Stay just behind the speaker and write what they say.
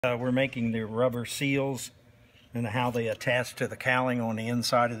We're making the rubber seals and how they attach to the cowling on the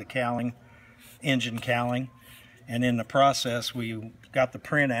inside of the cowling, engine cowling. And in the process, we got the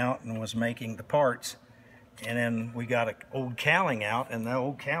print out and was making the parts. And then we got an old cowling out, and the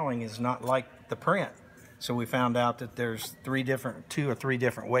old cowling is not like the print. So we found out that there's two or three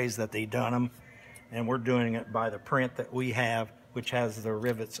different ways that they done them. And we're doing it by the print that we have, which has the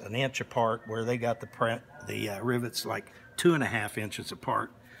rivets an inch apart, where they got the rivets like 2.5 inches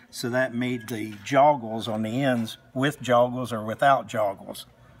apart. So that made the joggles on the ends with joggles or without joggles.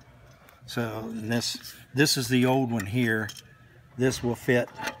 So this is the old one here. This will fit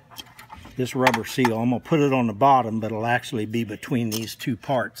this rubber seal. I'm going to put it on the bottom, but it'll actually be between these two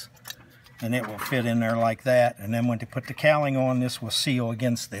parts. And it will fit in there like that. And then when they put the cowling on, this will seal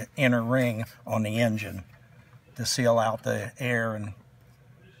against the inner ring on the engine to seal out the air and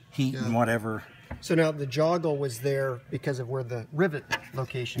heat and whatever. So now the joggle was there because of where the rivet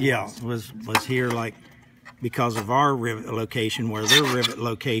location was. was here like because of our rivet location, where their rivet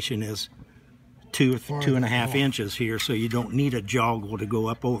location is 2.5 inches here, so you don't need a joggle to go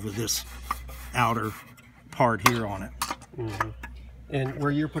up over this outer part here on it. Mm-hmm. And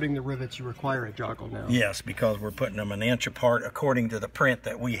where you're putting the rivets, you require a joggle now? Yes, because we're putting them an inch apart according to the print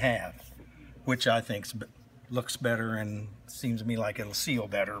that we have, which I think looks better and seems to me like it'll seal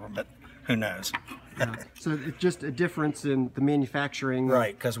better, but who knows? Yeah. So it's just a difference in the manufacturing.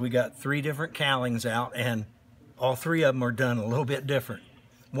 Right, because we got 3 different cowlings out, and all 3 of them are done a little bit different.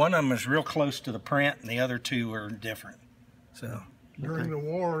 One of them is real close to the print, and the other 2 are different. So during the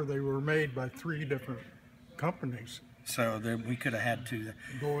war, they were made by 3 different companies. So we could have had to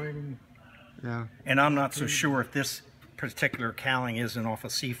going. Yeah. And I'm not so sure if this particular cowling isn't off a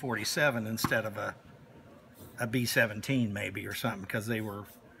C-47 instead of a B-17 maybe or something, because they were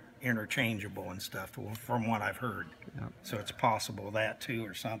interchangeable and stuff from what I've heard. Yeah. So it's possible that too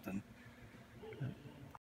or something.